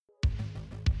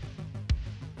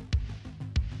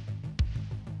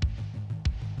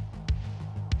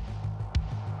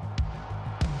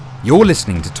You're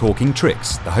listening to Talking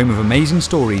Tricks, the home of amazing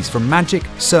stories from magic,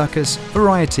 circus,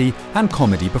 variety, and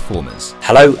comedy performers.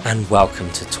 Hello and welcome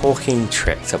to Talking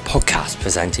Tricks, a podcast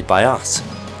presented by us,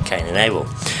 Kane and Abel,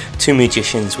 two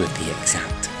magicians with the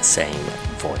exact same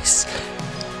voice.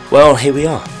 Well, here we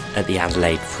are at the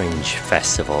Adelaide Fringe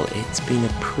Festival. It's been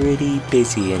a pretty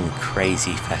busy and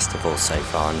crazy festival so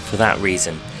far, and for that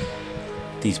reason,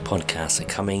 these podcasts are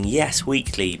coming, yes,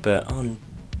 weekly, but on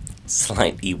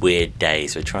slightly weird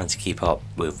days. We're trying to keep up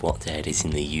with what day it is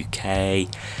in the UK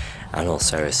and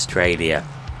also Australia,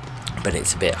 but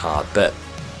it's a bit hard. But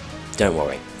don't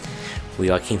worry, we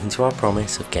are keeping to our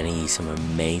promise of getting you some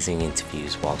amazing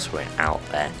interviews whilst we're out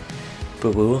there,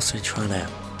 but we're also trying to,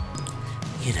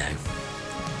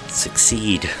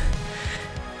 succeed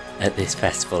at this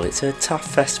festival. It's a tough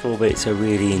festival, but it's a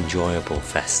really enjoyable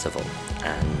festival,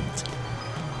 and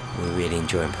we're really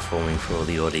enjoying performing for all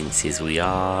the audiences we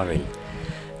are, and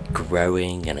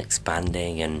growing and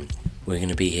expanding, and we're going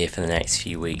to be here for the next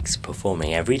few weeks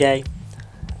performing every day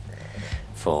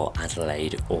for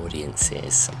Adelaide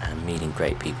audiences and meeting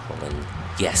great people. And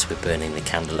yes, we're burning the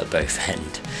candle at both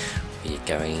ends. We're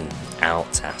going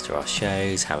out after our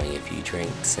shows, having a few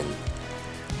drinks and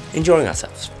enjoying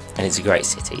ourselves, and it's a great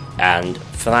city. And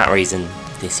for that reason,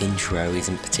 this intro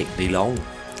isn't particularly long.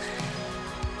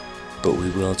 But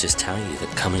we will just tell you that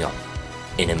coming up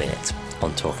in a minute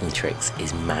on Talking Tricks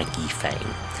is Maggie Fain,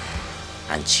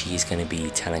 and she's going to be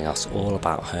telling us all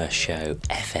about her show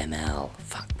FML,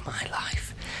 Fuck My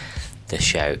Life. The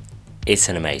show, it's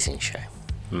an amazing show.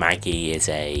 Maggie is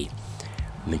a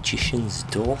magician's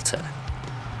daughter.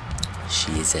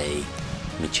 She is a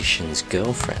magician's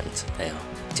girlfriend. They are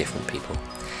different people.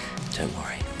 Don't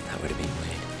worry, that would have been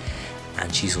weird.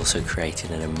 And she's also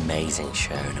created an amazing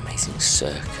show, an amazing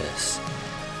circus,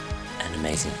 an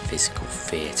amazing physical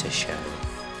theatre show,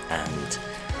 and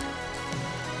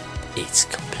it's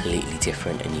completely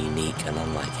different and unique and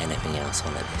unlike anything else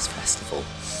on at this festival.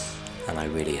 And I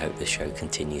really hope the show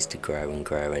continues to grow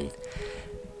and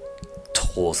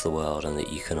tours the world, and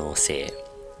that you can all see it.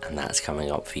 And that's coming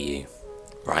up for you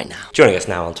right now. Joining us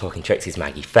now on Talking Tricks is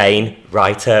Maggie Fain,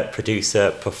 writer,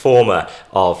 producer, performer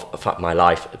of Fuck My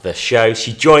Life, the show.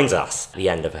 She joins us at the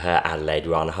end of her Adelaide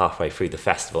run, halfway through the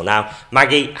festival. Now,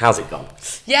 Maggie, how's it gone?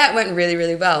 Yeah, it went really,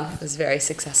 really well. It was very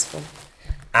successful.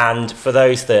 And for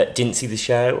those that didn't see the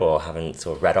show or haven't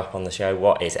sort of read up on the show,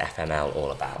 what is FML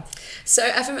all about? So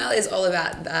FML is all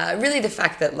about really the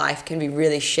fact that life can be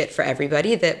really shit for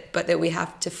everybody, but that we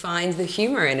have to find the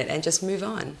humour in it and just move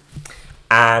on.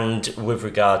 And with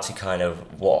regard to kind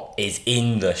of what is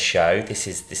in the show, this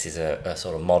is a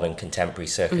sort of modern contemporary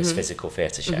circus physical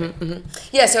theatre show.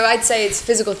 Yeah, so I'd say it's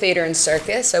physical theatre and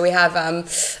circus. So we have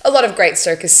a lot of great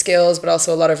circus skills, but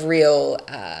also a lot of real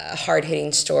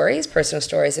hard-hitting stories, personal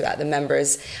stories about the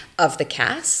members of the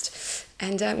cast.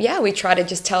 And we try to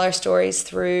just tell our stories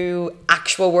through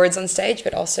actual words on stage,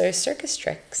 but also circus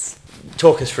tricks.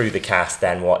 Talk us through the cast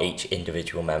then, what each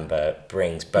individual member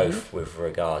brings, both with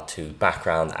regard to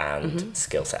background and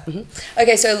skill set.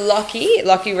 Okay, so Lockie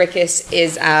Rickus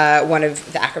is one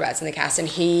of the acrobats in the cast, and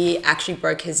he actually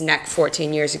broke his neck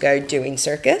 14 years ago doing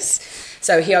circus.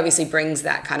 So he obviously brings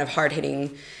that kind of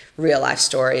hard-hitting real-life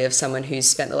story of someone who's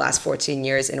spent the last 14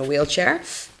 years in a wheelchair.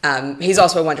 He's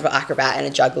also a wonderful acrobat and a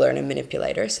juggler and a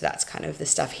manipulator, so that's kind of the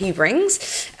stuff he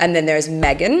brings. And then there's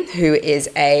Megan, who is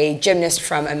a gymnast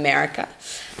from America,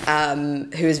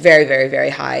 who is very, very, very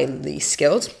highly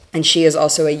skilled. And she is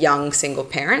also a young single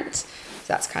parent, so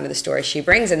that's kind of the story she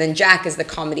brings. And then Jack is the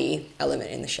comedy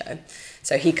element in the show.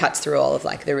 So he cuts through all of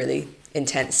like the really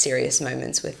intense, serious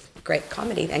moments with great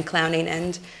comedy and clowning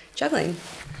and juggling.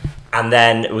 And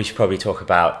then we should probably talk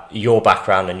about your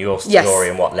background and your story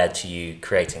and what led to you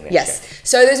creating this show.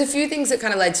 So there's a few things that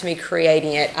kind of led to me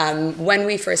creating it. When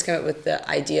we first came up with the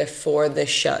idea for the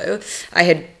show, I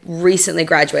had recently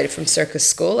graduated from circus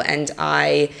school, and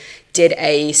I did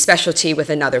a specialty with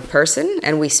another person,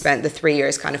 and we spent the 3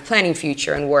 years kind of planning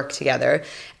future and work together.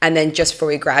 And then just before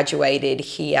we graduated,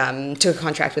 he took a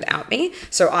contract without me.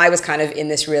 So I was kind of in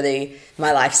this really,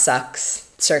 my life sucks,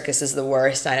 circus is the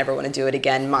worst, I never want to do it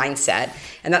again mindset.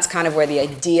 And that's kind of where the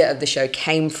idea of the show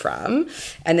came from.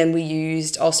 And then we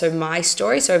used also my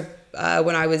story. So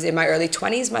when I was in my early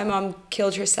 20s, my mom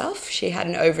killed herself. She had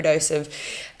an overdose of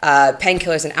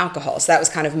painkillers and alcohol. So that was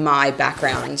kind of my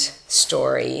background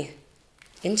story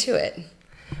into it.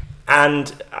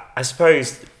 And I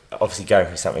suppose, obviously going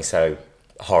through something so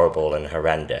horrible and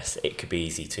horrendous, it could be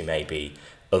easy to maybe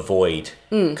avoid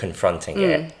confronting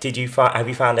it. Have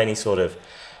you found any sort of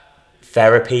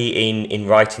therapy in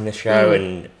writing the show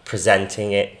and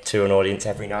presenting it to an audience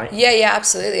every night? Yeah,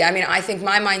 absolutely. I mean, I think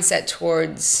my mindset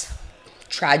towards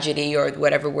tragedy, or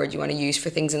whatever word you want to use for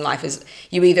things in life, is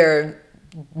you either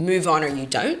move on or you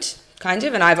don't, kind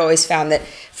of. And I've always found that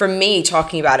for me,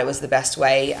 talking about it was the best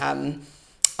way.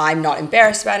 I'm not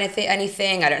embarrassed about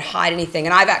anything. I don't hide anything.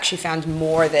 And I've actually found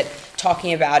more that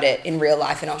talking about it in real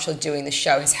life and also doing the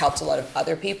show has helped a lot of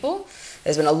other people.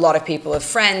 There's been a lot of people, of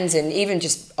friends and even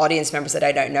just audience members that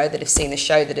I don't know that have seen the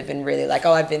show that have been really like,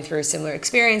 oh, I've been through similar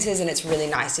experiences, and it's really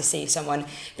nice to see someone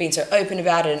being so open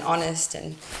about it and honest.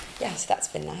 And yeah, so that's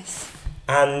been nice.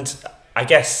 And I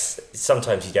guess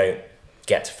sometimes you don't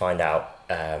get to find out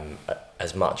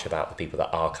as much about the people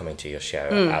that are coming to your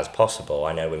show as possible.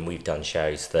 I know when we've done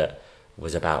shows that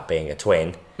was about being a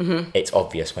twin, it's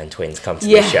obvious when twins come to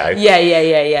the show.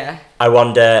 Yeah. I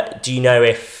wonder, do you know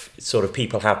if sort of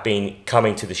people have been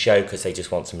coming to the show because they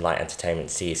just want some light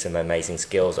entertainment, see some amazing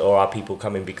skills, or are people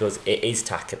coming because it is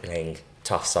tackling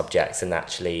tough subjects and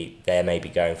actually they're maybe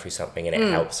going through something and it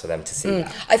helps for them to see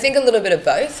that? I think a little bit of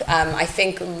both. I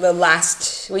think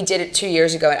we did it 2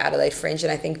 years ago at Adelaide Fringe,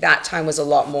 and I think that time was a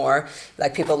lot more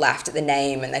like people laughed at the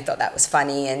name and they thought that was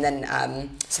funny, and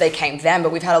then so they came then.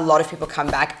 But we've had a lot of people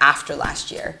come back after last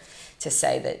year to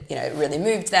say that, you know, it really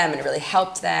moved them and it really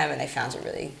helped them, and they found it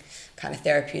really kind of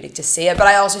therapeutic to see it. But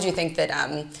I also do think that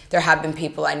there have been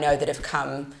people I know that have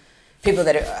come, people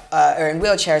that are in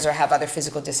wheelchairs or have other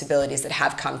physical disabilities that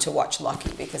have come to watch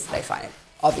Lockie because they find it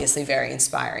obviously very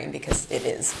inspiring, because it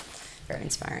is very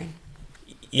inspiring.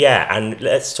 Yeah, and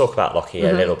let's talk about Lockie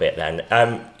a little bit then.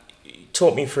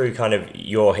 Talk me through kind of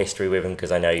your history with him,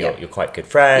 because I know you're quite good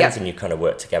friends and you kind of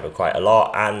work together quite a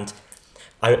lot. And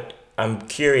I'm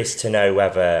curious to know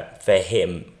whether for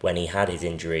him, when he had his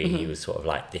injury, he was sort of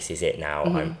like, this is it now,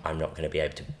 I'm not going to be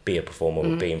able to be a performer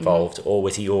or be involved, or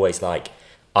was he always like,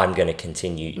 I'm going to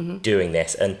continue doing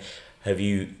this? And have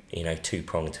you,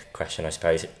 two-pronged question, I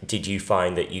suppose, did you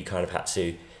find that you kind of had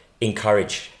to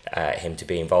encourage him to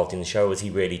be involved in the show, or was he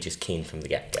really just keen from the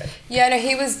get-go? Yeah, no,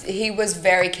 he was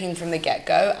very keen from the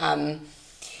get-go.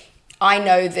 I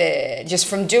know that just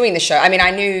from doing the show, I mean,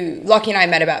 I knew Lockie and I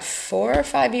met about 4 or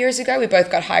 5 years ago. We both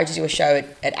got hired to do a show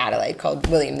at Adelaide called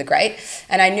William the Great.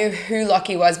 And I knew who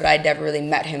Lockie was, but I'd never really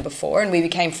met him before. And we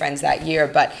became friends that year.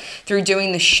 But through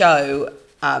doing the show,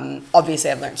 obviously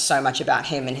I've learned so much about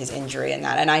him and his injury and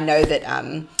that. And I know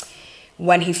that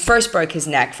when he first broke his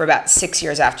neck, for about 6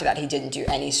 years after that, he didn't do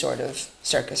any sort of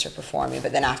circus or performing.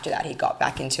 But then after that, he got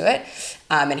back into it.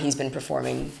 And he's been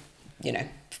performing,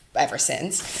 ever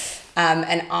since.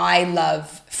 And I love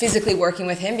physically working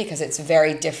with him because it's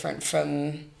very different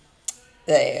from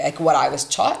what I was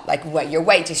taught, like what your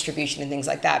weight distribution and things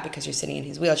like that, because you're sitting in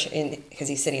his wheelchair, because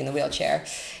he's sitting in the wheelchair,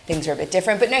 things are a bit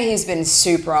different. But no, he's been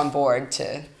super on board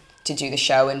to do the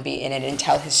show and be in it and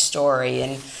tell his story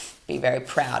and be very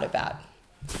proud about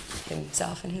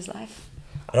himself and his life.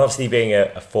 And obviously being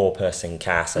a 4-person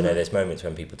cast, I know there's moments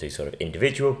when people do sort of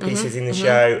individual pieces in the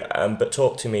show, but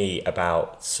talk to me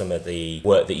about some of the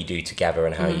work that you do together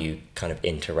and how you kind of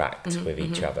interact with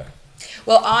each other.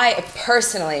 Well, I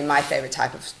personally, my favorite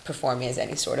type of performing is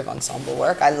any sort of ensemble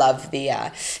work. I love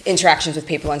the interactions with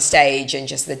people on stage and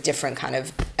just the different kind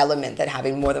of element that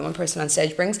having more than one person on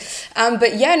stage brings.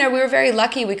 But yeah, no, we were very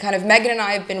lucky. Megan and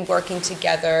I have been working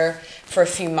together for a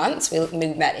few months. We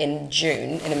met in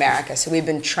June in America, so we've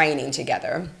been training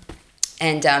together.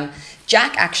 And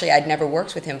Jack, actually, I'd never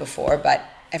worked with him before, but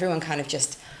everyone kind of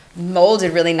just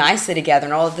molded really nicely together,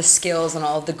 and all of the skills and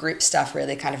all of the group stuff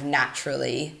really kind of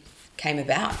naturally came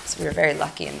about. So we were very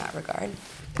lucky in that regard.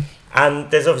 And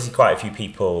there's obviously quite a few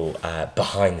people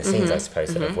behind the scenes, I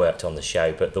suppose, that have worked on the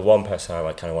show, but the one person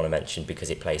I kind of want to mention, because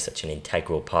it plays such an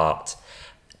integral part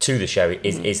to the show,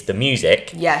 is the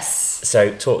music. Yes.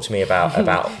 So talk to me about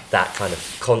that kind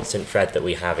of constant thread that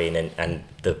we have in and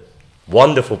the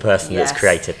wonderful person that's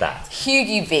created that.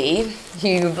 Hugh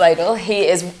Bladel, he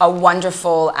is a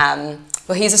wonderful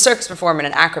he's a circus performer and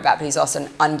an acrobat, but he's also an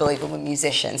unbelievable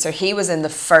musician. So he was in the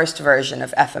first version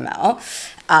of FML,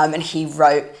 and he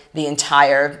wrote the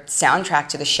entire soundtrack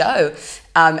to the show.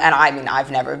 And I mean,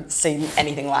 I've never seen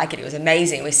anything like it. It was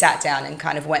amazing. We sat down and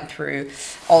kind of went through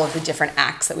all of the different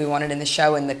acts that we wanted in the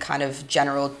show and the kind of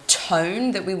general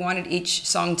tone that we wanted each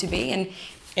song to be. And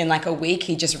in like a week,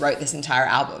 he just wrote this entire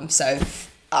album. So,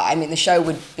 I mean, the show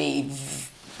would be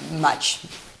much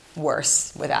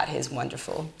worse without his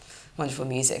wonderful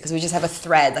music, because we just have a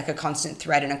thread, like a constant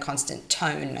thread and a constant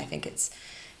tone, and I think it's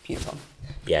beautiful.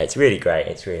 Yeah, it's really great.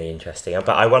 It's really interesting. But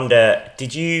I wonder,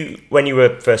 when you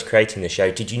were first creating the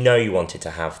show, did you know you wanted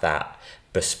to have that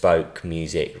bespoke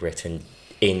music written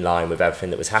in line with everything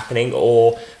that was happening,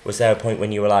 or was there a point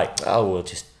when you were like, oh, we'll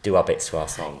just do our bits to our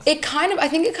songs? I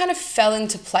think it kind of fell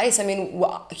into place. I mean,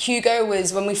 Hugo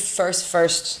was, when we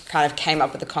first kind of came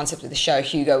up with the concept of the show,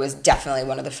 Hugo was definitely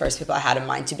one of the first people I had in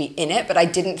mind to be in it, but I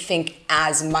didn't think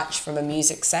as much from a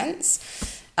music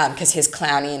sense, because his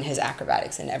clowny and his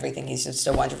acrobatics and everything, he's just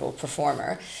a wonderful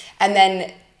performer. And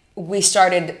then we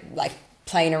started like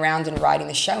playing around and writing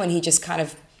the show, and he just kind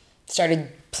of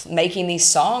started making these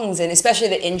songs, and especially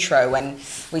the intro when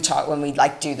we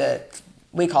like do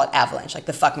we call it avalanche, like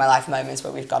the fuck my life moments,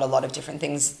 where we've got a lot of different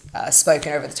things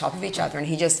spoken over the top of each other, and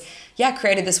he just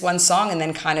created this one song and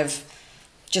then kind of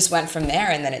just went from there,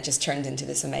 and then it just turned into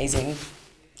this amazing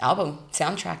album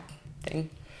soundtrack thing.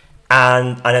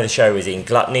 And I know the show was in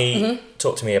Gluttony.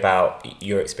 Talk to me about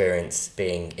your experience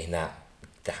being in that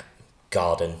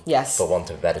garden, yes, for want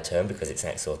of a better term, because it's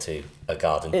next door to a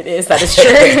garden. It is, that is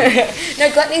true.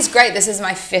 No, Gluttony's great. This is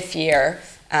my 5th year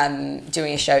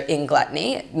doing a show in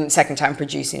Gluttony, second time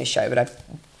producing a show, but I've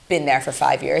been there for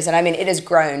 5 years. And I mean, it has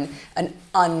grown an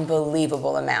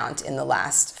unbelievable amount in the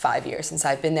last 5 years since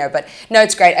I've been there. But no,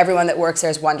 it's great. Everyone that works there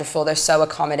is wonderful. They're so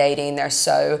accommodating. They're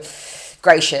so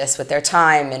gracious with their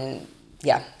time. And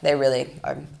yeah, they really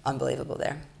are unbelievable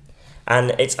there.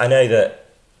 And I know that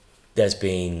there's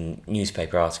been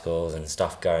newspaper articles and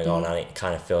stuff going on, and it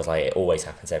kind of feels like it always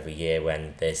happens every year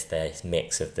when there's this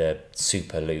mix of the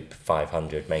Super Loop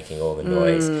 500 making all the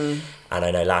noise. And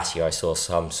I know last year I saw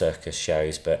some circus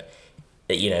shows, but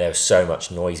there was so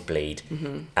much noise bleed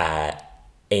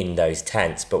in those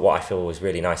tents. But what I feel was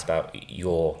really nice about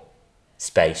your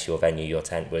space, your venue, your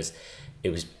tent, was it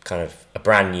was kind of a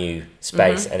brand new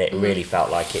space, and it really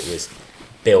felt like it was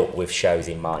built with shows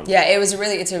in mind. Yeah, it was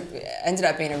ended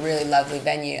up being a really lovely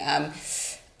venue.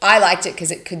 I liked it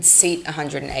because it could seat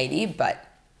 180, but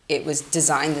it was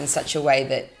designed in such a way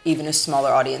that even a smaller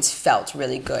audience felt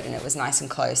really good, and it was nice and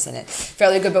close, and it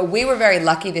felt really good. But we were very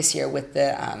lucky this year with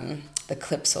the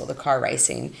Clipsal, the car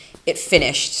racing. It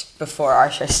finished before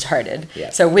our show started,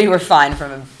 so we were fine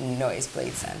from a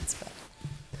noise-bleed sense. But.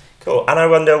 Cool. And I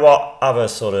wonder what other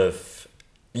sort of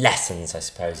lessons, I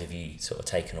suppose, have you sort of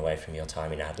taken away from your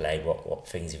time in Adelaide? What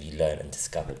things have you learned and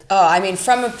discovered? Oh, I mean,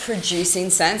 from a producing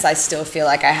sense, I still feel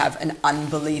like I have an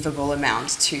unbelievable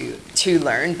amount to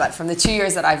learn. But from the 2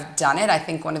 years that I've done it, I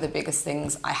think one of the biggest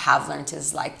things I have learned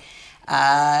is like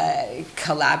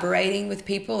collaborating with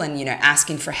people and,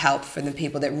 asking for help from the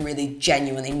people that really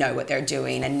genuinely know what they're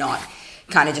doing and not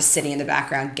kind of just sitting in the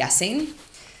background guessing.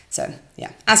 So,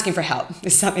 yeah, asking for help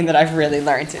is something that I've really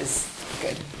learned is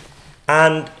good.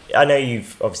 And I know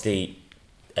you've obviously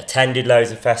attended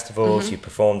loads of festivals, you've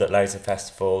performed at loads of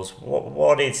festivals.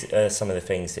 What is some of the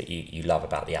things that you love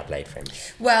about the Adelaide Fringe?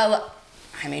 Well,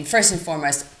 I mean, first and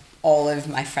foremost, all of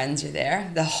my friends are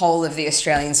there. The whole of the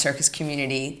Australian circus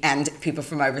community and people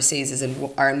from overseas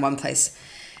are in one place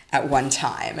at one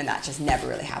time, and that just never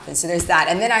really happens. So there's that.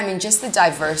 And then, I mean, just the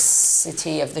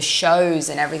diversity of the shows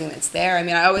and everything that's there. I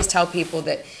mean, I always tell people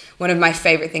that one of my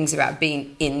favorite things about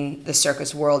being in the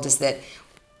circus world is that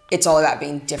it's all about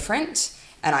being different.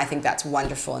 And I think that's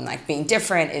wonderful. And like being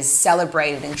different is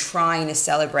celebrated and trying to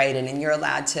celebrate it. And you're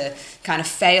allowed to kind of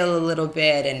fail a little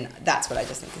bit. And that's what I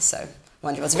just think is so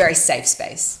wonderful. It's a very safe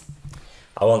space.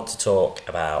 I want to talk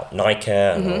about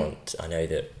NICA. And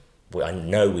I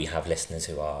know we have listeners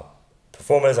who are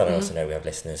performers. And I also know we have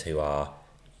listeners who are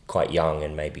quite young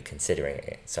and maybe considering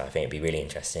it. So I think it'd be really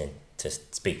interesting to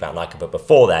speak about NICA. But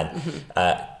before then,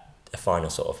 a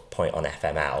final sort of point on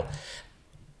FML.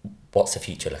 What's the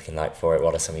future looking like for it?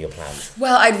 What are some of your plans?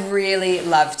 Well, I'd really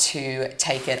love to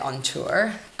take it on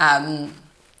tour.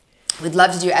 We'd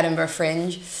love to do Edinburgh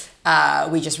Fringe.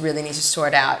 We just really need to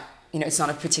sort out, it's not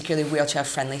a particularly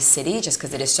wheelchair-friendly city just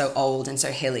because it is so old and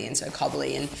so hilly and so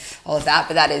cobbly and all of that.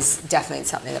 But that is definitely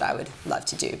something that I would love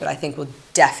to do. But I think we'll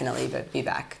definitely be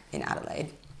back in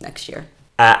Adelaide next year.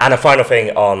 And a final thing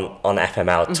on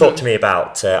FML. Talk to me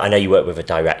about, I know you work with a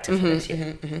director for this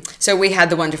year. So we had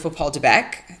the wonderful Paul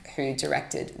DeBeck, who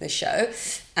directed the show,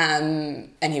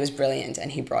 and he was brilliant,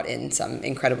 and he brought in some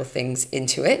incredible things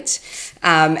into it.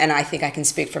 And I think I can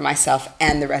speak for myself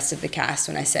and the rest of the cast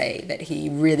when I say that he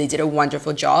really did a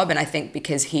wonderful job. And I think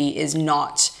because he is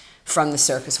not from the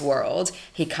circus world,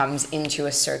 he comes into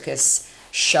a circus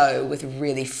show with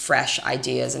really fresh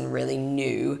ideas and really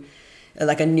new,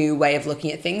 like a new way of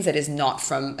looking at things that is not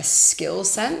from a skill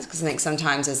sense. Because I think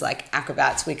sometimes as like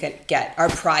acrobats, we could get, our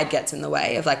pride gets in the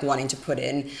way of like wanting to put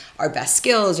in our best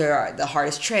skills or the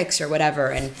hardest tricks or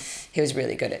whatever. And he was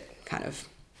really good at kind of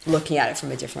looking at it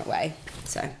from a different way.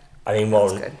 So I mean,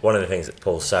 one of the things that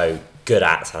Paul's so good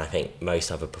at, and I think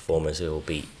most other performers will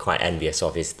be quite envious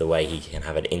of, is the way he can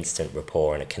have an instant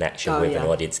rapport and a connection with an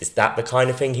audience. Is that the kind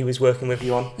of thing he was working with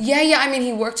you on? Yeah. I mean,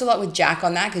 he worked a lot with Jack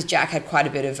on that, because Jack had quite a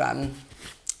bit of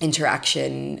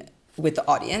interaction with the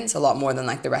audience, a lot more than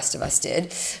like the rest of us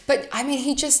did. But I mean,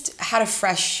 he just had a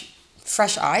fresh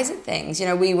eyes at things. You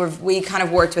know, we kind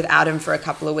of worked without him for a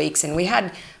couple of weeks, and we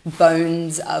had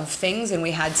bones of things, and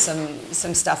we had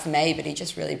some stuff made, but he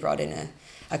just really brought in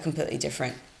a completely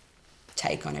different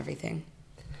take on everything.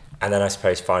 And then I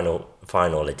suppose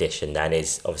final addition then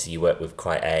is, obviously you work with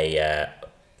quite a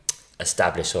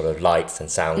established sort of lights and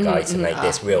sound guy to make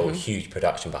this real huge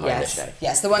production behind the show.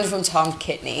 Yes, the wonderful Tom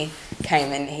Kitney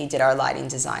came and he did our lighting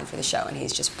design for the show, and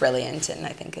he's just brilliant, and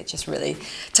I think it just really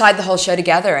tied the whole show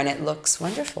together, and it looks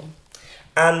wonderful.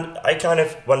 And I kind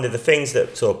of wonder, the things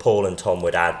that sort of Paul and Tom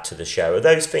would add to the show, are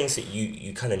those things that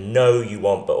you kind of know you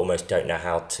want but almost don't know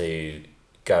how to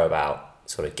go about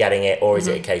sort of getting it, or is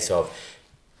it a case of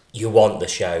you want the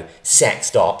show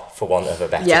sexed up, for want of a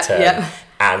better term,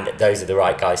 and those are the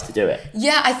right guys to do it?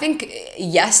 Yeah, I think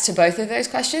yes to both of those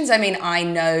questions. I mean, I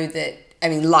know that,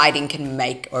 lighting can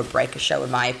make or break a show,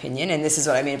 in my opinion, and this is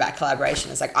what I mean about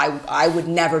collaboration. It's like I would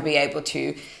never be able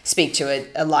to speak to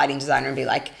a lighting designer and be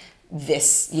like,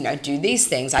 this, do these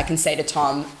things. I can say to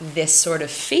Tom, this sort of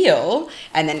feel,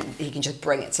 and then he can just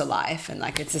bring it to life. And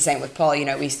like, it's the same with Paul.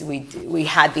 We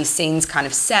had these scenes kind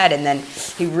of set, and then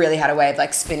he really had a way of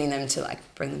like spinning them to like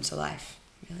bring them to life.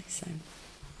 Really, so.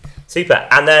 Super.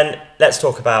 And then let's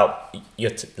talk about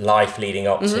your life leading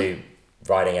up to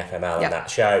writing FML and that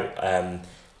show.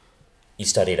 You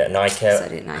studied at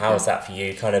NICA. How was that for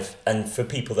you? Kind of, and for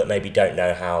people that maybe don't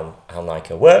know how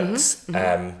NICA works,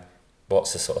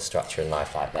 what's the sort of structure in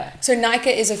life like there? So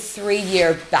NICA is a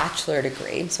 3-year bachelor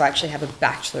degree. So I actually have a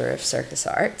Bachelor of Circus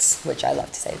Arts, which I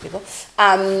love to say to people.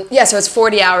 So it's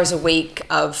 40 hours a week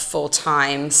of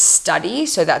full-time study.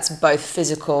 So that's both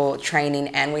physical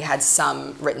training, and we had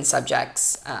some written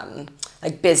subjects,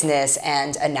 like business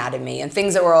and anatomy, and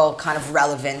things that were all kind of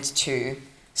relevant to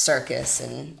circus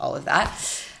and all of that.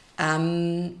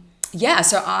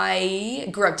 So I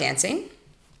grew up dancing.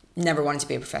 Never wanted to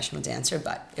be a professional dancer,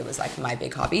 but it was like my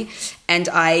big hobby. And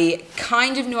I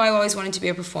kind of knew I always wanted to be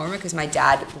a performer, because my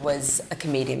dad was a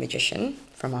comedian magician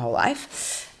for my whole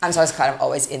life. So I was kind of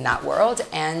always in that world.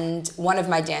 And one of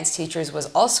my dance teachers was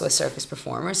also a circus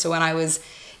performer. So when I was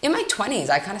in my 20s,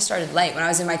 I kind of started late. When I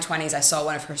was in my 20s, I saw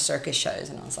one of her circus shows,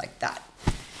 and I was like, that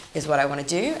is what I want to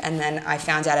do. And then I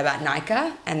found out about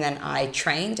NICA, and then I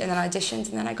trained, and then I auditioned,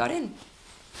 and then I got in.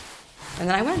 And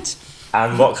then I went.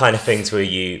 And what kind of things were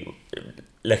you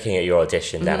looking at your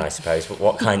audition then, I suppose?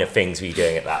 What kind of things were you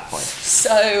doing at that point?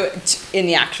 So in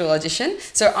the actual audition,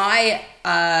 so I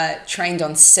trained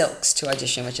on silks to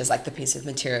audition, which is like the piece of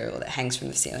material that hangs from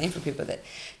the ceiling, for people that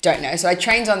don't know. So I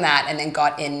trained on that and then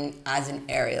got in as an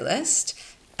aerialist.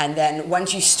 And then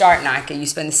once you start NICA, you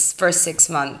spend the first 6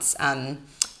 months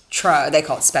they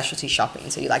call it specialty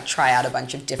shopping. So you like try out a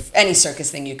bunch of any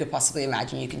circus thing you could possibly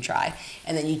imagine you can try.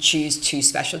 And then you choose 2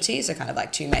 specialties, so kind of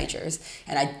like 2 majors.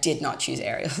 And I did not choose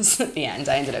aerials at the end.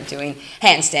 I ended up doing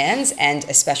handstands and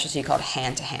a specialty called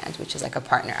hand-to-hand, which is like a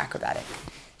partner acrobatic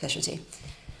specialty.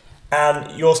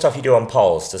 And your stuff you do on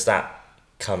poles, does that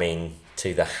come in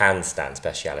to the handstand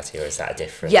speciality, or is that a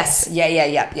different? Yes,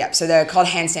 yeah. So they're called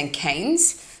handstand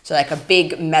canes. So like a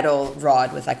big metal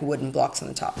rod with like wooden blocks on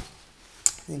the top.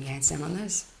 And you handstand on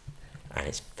those. And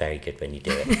it's very good when you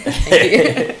do it. Thank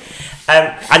you.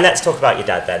 And let's talk about your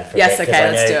dad then for a bit.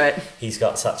 Okay, let's do it. He's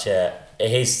got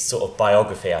his sort of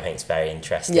biography, I think, is very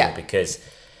interesting because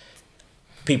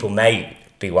people may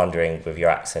be wondering with your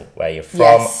accent where you're from.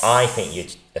 Yes. I think you're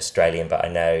Australian, but I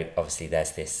know obviously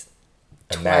there's this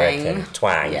American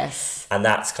twang. Yes. And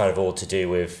that's kind of all to do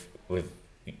with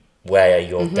where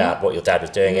your dad, what your dad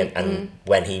was doing, and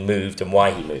when he moved and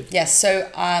why he moved. Yes, so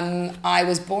I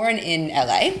was born in LA,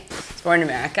 I was born in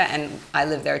America, and I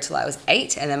lived there till I was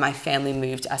 8, and then my family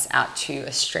moved us out to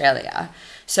Australia.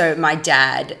 So my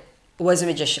dad was a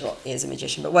magician, well, is a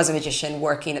magician, but was a magician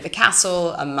working at the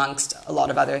castle amongst a lot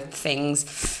of other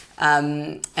things.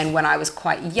 And when I was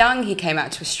quite young, he came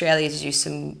out to Australia to do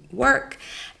some work,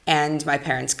 and my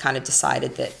parents kind of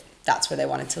decided that that's where they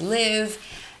wanted to live.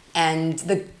 And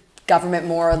the government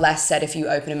more or less said if you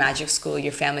open a magic school,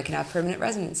 your family can have permanent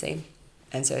residency.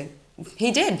 And so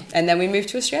he did. And then we moved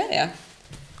to Australia.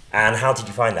 And how did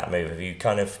you find that move? Have you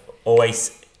kind of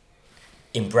always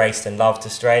embraced and loved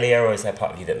Australia, or is there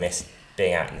part of you that missed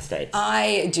being out in the States?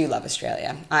 I do love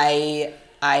Australia.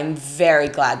 I'm very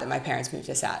glad that my parents moved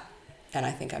us out. And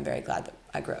I think I'm very glad that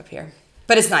I grew up here.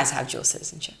 But it's nice to have dual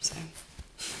citizenship, so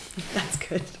that's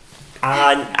good.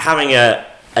 And having a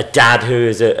a dad who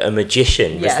is a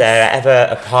magician. Was Yes. there ever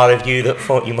a part of you that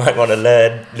thought you might want to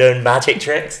learn magic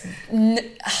tricks?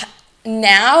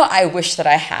 Now I wish that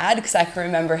I had, because I can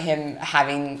remember him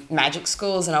having magic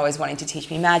schools and always wanting to teach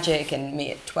me magic, and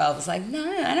me at 12 was like, no,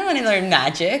 I don't want to learn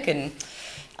magic, and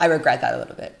I regret that a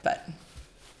little bit, but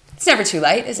it's never too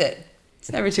late, is it?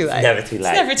 It's never too late. Never too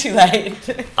late. It's never too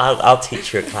late. I'll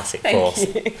teach you a classic course.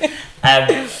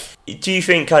 you. Do you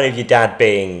think kind of your dad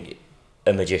being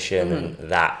a magician Mm-hmm.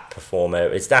 and that performer,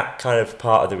 is that kind of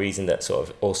part of the reason that sort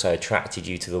of also attracted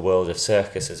you to the world of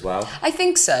circus as well? I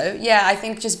think so. Yeah, I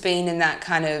think just being in that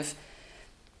kind of,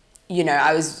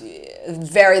 I was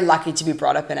very lucky to be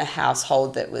brought up in a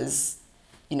household that was,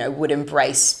 would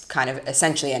embrace kind of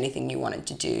essentially anything you wanted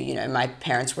to do. My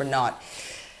parents were not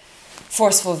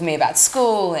forceful with me about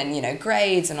school and,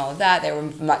 grades and all of that. They were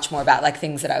much more about like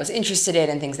things that I was interested in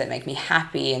and things that make me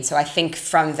happy. And so I think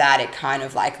from that, it kind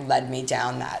of like led me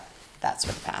down that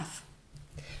sort of path.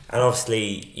 And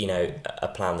obviously, a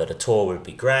plan that a tour would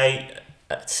be great,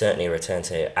 certainly a return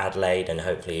to Adelaide, and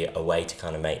hopefully a way to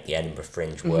kind of make the Edinburgh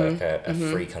Fringe work, a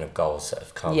three kind of goals that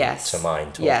have come to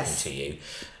mind talking to you.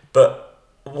 But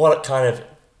what kind of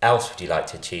else would you like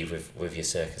to achieve with your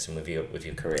circus and with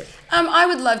your career? I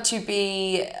would love to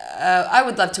be. I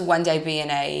would love to one day be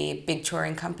in a big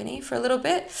touring company for a little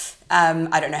bit.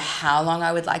 I don't know how long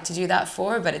I would like to do that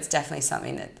for, but it's definitely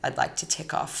something that I'd like to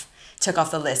tick off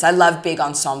the list. I love big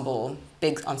ensemble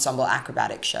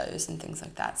acrobatic shows and things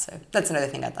like that. So that's another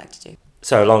thing I'd like to do.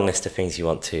 So a long list of things you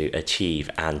want to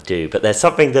achieve and do, but there's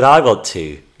something that I want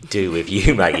to do with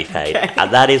you, Maggie Faye,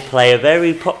 and that is play a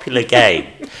very popular game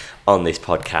on this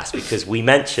podcast, because we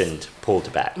mentioned Paul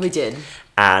Debec. We did.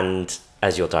 And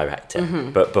as your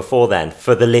director. But before then,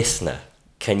 for the listener,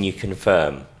 can you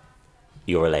confirm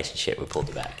your relationship with Paul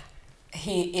Debec?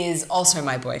 He is also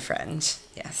my boyfriend,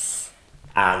 yes.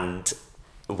 And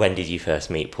when did you first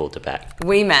meet Paul Debec?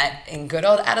 We met in good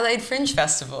old Adelaide Fringe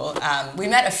Festival. We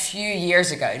met a few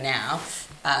years ago now.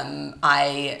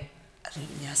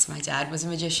 Yes, my dad was a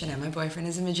magician and my boyfriend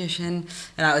is a magician.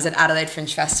 And I was at Adelaide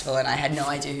Fringe Festival and I had no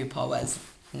idea who Paul was.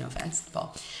 No offense,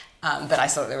 Paul. But I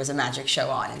saw there was a magic show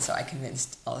on, and so I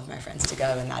convinced all of my friends to go,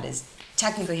 and that is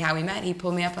technically how we met. He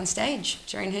pulled me up on stage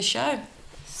during his show.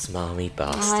 Smarmy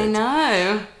bastard. I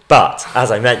know. But,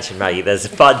 as I mentioned, Maggie, there's a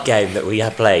fun game that we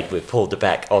have played with Paul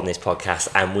Debec on this podcast,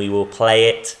 and we will play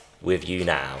it with you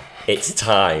now. It's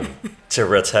time to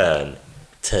return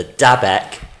to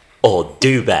Dabec or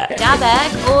Dubec.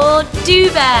 Dabec or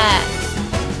Dubec.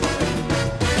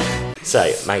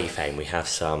 So, Maggie Faye, we have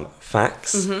some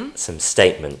facts, some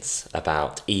statements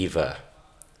about either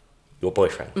your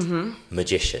boyfriend,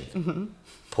 magician,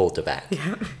 Paul Debec,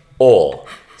 or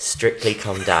Strictly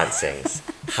Come Dancing's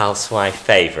housewife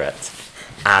favourite,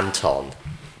 Anton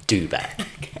Dubec.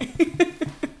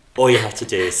 All you have to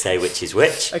do is say which is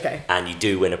which, and you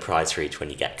do win a prize for each when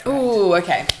you get correct. Ooh,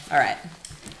 okay. All right.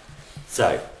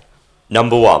 So,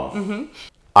 number one,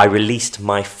 I released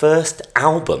my first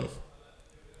album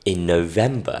in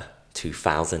November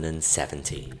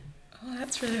 2017. Oh,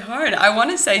 that's really hard. I want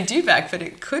to say Dubec, but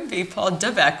it could be Paul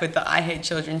Debec with the I Hate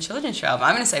Children show album.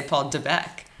 I'm going to say Paul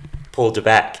Debec. Paul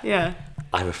Debec? Yeah.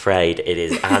 I'm afraid it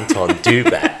is Anton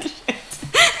Dubec.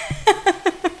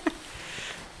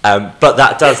 But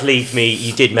that does leave me,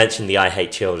 you did mention the I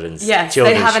Hate Children's Yes,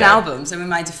 children's they have an show. album, so in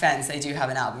my defense, they do have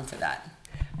an album for that.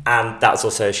 And that's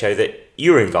also a show that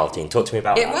you were involved in. Talk to me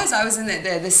about that. It was. I was in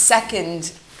the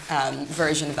second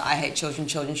version of the I Hate Children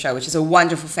show, which is a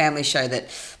wonderful family show that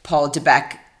Paul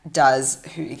Debec does,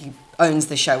 he owns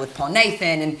the show with Paul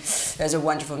Nathan, and there's a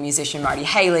wonderful musician, Marty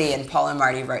Haley, and Paul and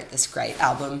Marty wrote this great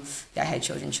album, the I Hate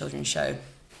Children show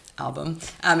album,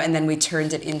 and then we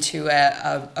turned it into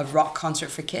a rock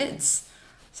concert for kids,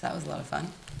 so that was a lot of fun.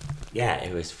 Yeah,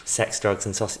 it was sex, drugs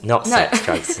and sausage. Not sex,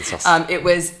 drugs and sausage. It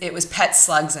was Pet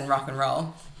Slugs and Rock and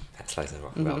Roll. Pet Slugs and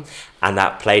Rock and Roll. And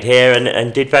that played here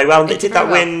and did very well. Did that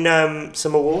well. win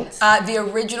some awards? The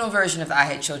original version of the I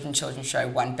Hate Children show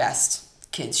won Best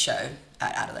Kids Show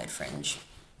at Adelaide Fringe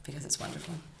because it's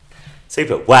wonderful.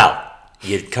 Super. Well,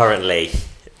 you're currently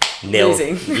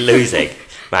losing,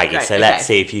 Maggie. Right, so let's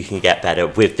see if you can get better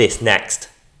with this next.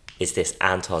 Is this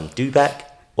Anton Dubec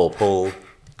or Paul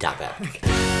Debec?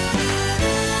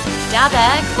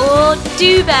 Dabec or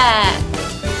Dubec.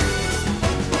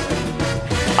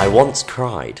 I once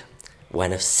cried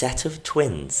when a set of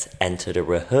twins entered a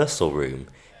rehearsal room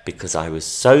because I was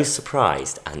so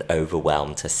surprised and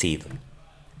overwhelmed to see them.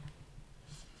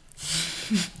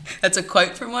 That's a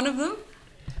quote from one of them?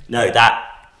 No, that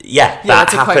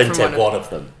that's a quote happened from to one of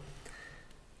them.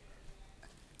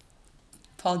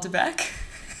 Paul Debec?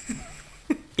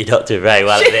 You're not doing very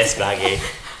well at this, Maggie.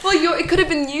 Well, it could have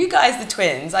been you guys, the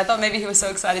twins. I thought maybe he was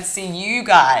so excited to see you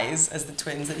guys as the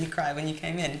twins that he cried when you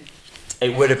came in.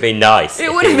 It would have been nice.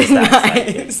 It would have been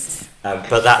nice.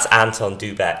 But that's Anton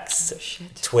Dubek's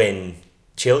twin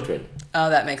children. Oh,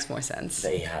 that makes more sense.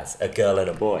 That he has, a girl and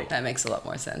a boy. That makes a lot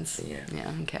more sense. Yeah.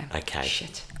 Yeah, okay. Okay.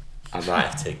 Shit. I might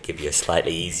have to give you a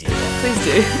slightly easier one. Please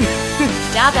do.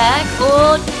 Dabek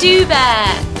or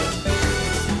Dubek?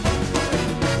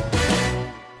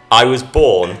 I was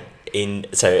born in...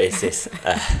 So is this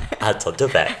Anton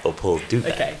Dubek or Paul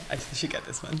Dubek? Okay, I should get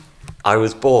this one. I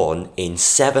was born in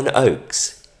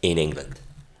Sevenoaks in England.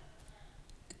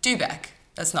 Dubek.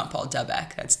 That's not Paul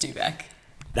Dubek, that's Dubek.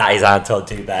 That is Anton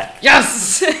Dubek.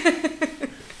 Yes!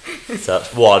 So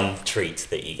that's one treat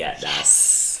that you get now.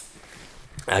 Yes!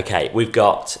 Okay, we've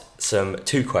got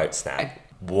two quotes now. Okay.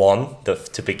 One,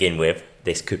 to begin with,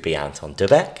 this could be Anton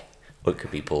Dubek, or it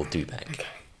could be Paul Dubek. Okay.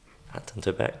 Anton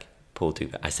Dubek, Paul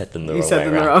Dubek. I said them the You wrong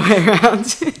said way them around. the wrong way around.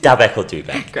 Dabek or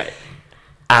Dubek. Great.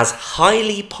 As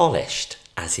highly polished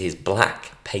as his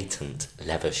black patent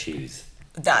leather shoes.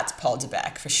 That's Paul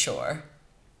Dubek for sure.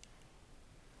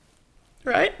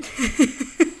 Right?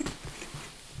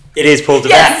 It is Paul Dubek.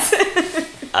 Yes!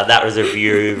 And that was a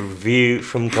review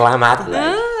from Glam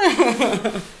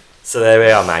Adelaide. So there we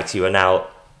are, Mags. You are now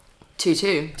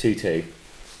 2-2. 2-2.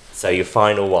 So your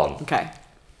final one. Okay.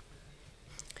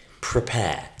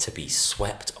 Prepare to be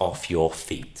swept off your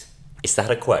feet. Is that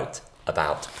a quote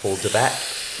about Paul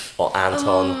Dubek or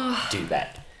Anton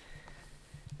Dubek?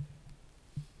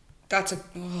 That's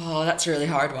a really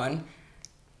hard one.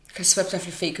 Because swept off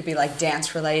your feet could be like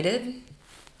dance related.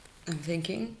 I'm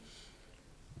thinking.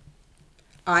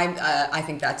 I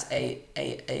think that's a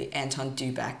Anton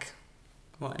Dubek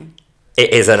one.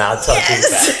 It is an Anton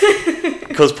Dubek.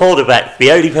 Because Paul Dubek,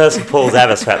 the only person Paul's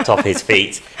ever swept off his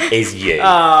feet is you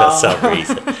for some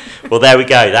reason. Well, there we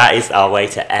go. That is our way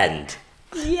to end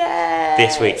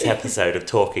this week's episode of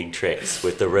Talking Tricks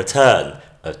with the return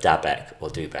of Dabek or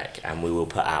Dubek, and we will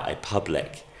put out a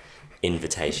public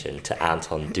invitation to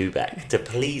Anton Dubek to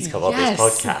please come on this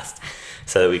podcast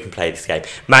so that we can play this game.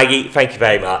 Maggie, thank you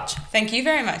very much. Thank you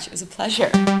very much. It was a pleasure.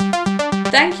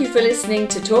 Thank you for listening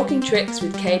to Talking Tricks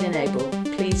with Kate and Abel.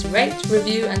 Please rate,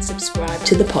 review and subscribe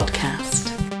to the podcast.